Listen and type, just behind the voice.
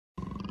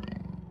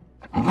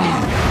I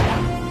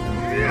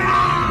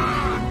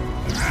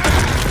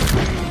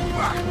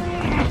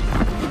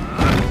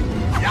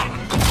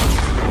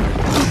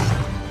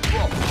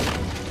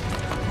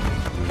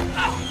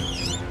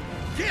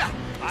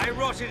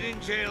rotted in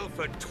jail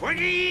for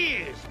 20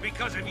 years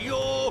because of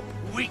your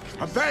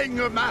weakness. Obeying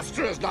your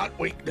master is not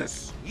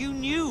weakness. You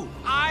knew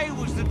I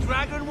was the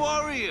Dragon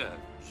Warrior.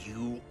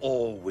 You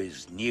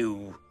always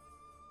knew.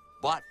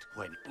 But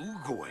when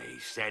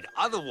Oogway said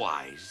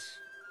otherwise,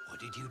 what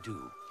did you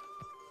do?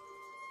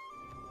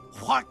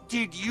 What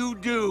did you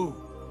do?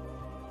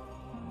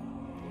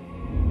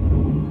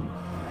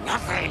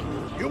 Nothing.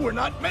 You were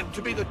not meant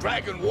to be the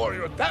Dragon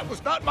Warrior. That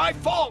was not my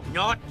fault.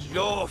 Not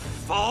your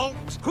fault.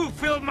 Who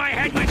filled my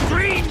head with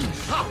dreams?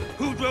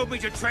 Who drove me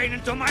to train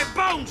until my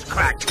bones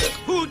cracked?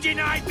 Who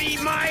denied me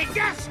my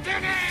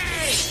destiny?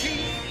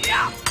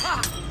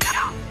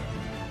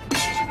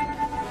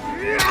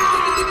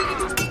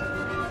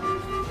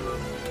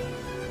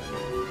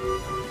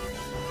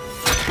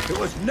 It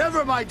was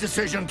never my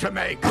decision to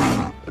make.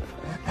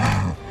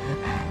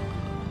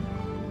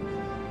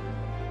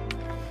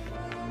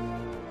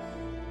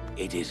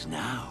 It is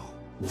now.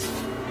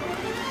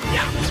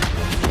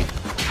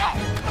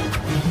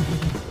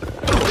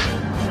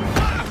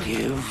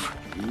 Give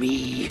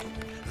me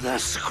the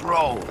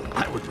scroll.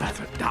 I would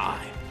rather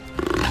die.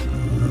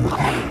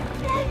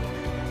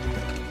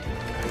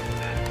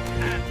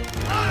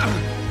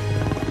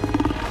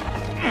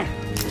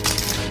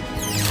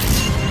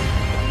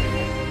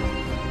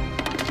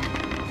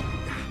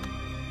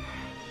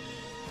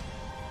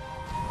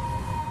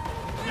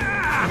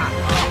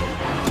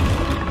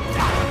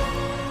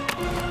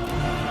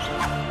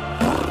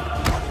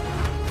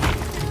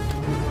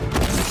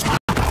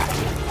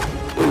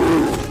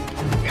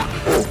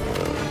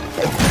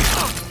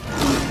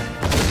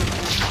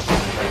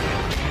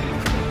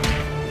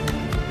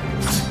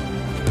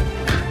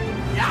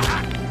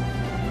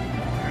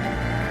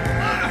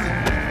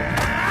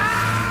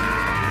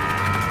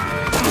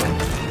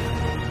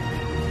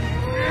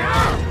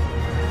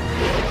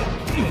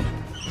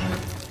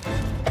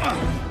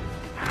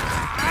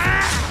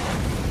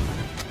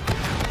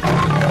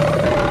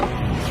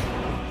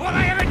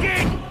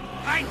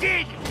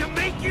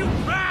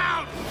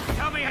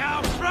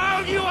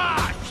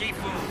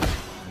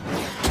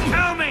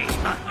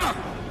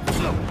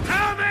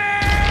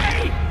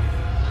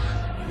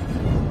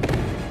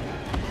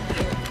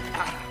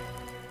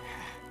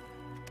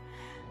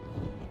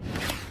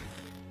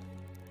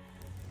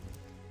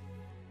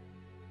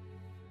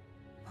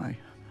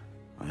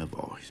 I have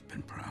always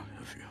been proud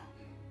of you.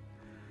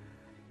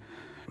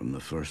 From the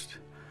first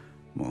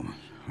moment,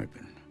 I've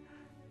been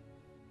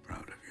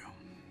proud of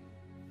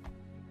you.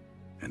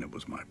 And it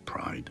was my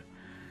pride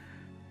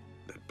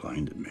that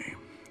blinded me.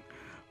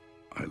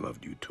 I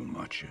loved you too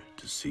much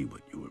to see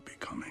what you were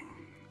becoming.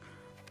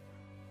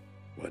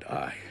 What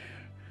I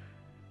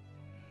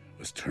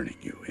was turning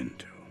you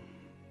into.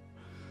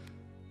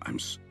 I'm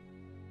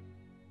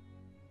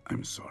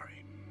sorry.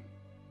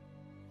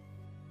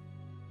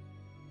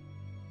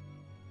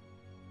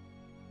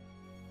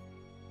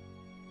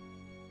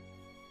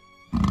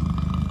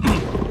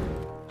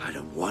 I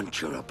don't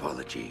want your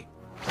apology.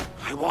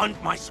 I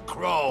want my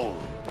scroll.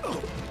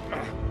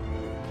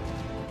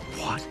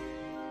 What?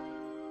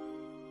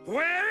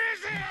 Where is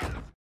it?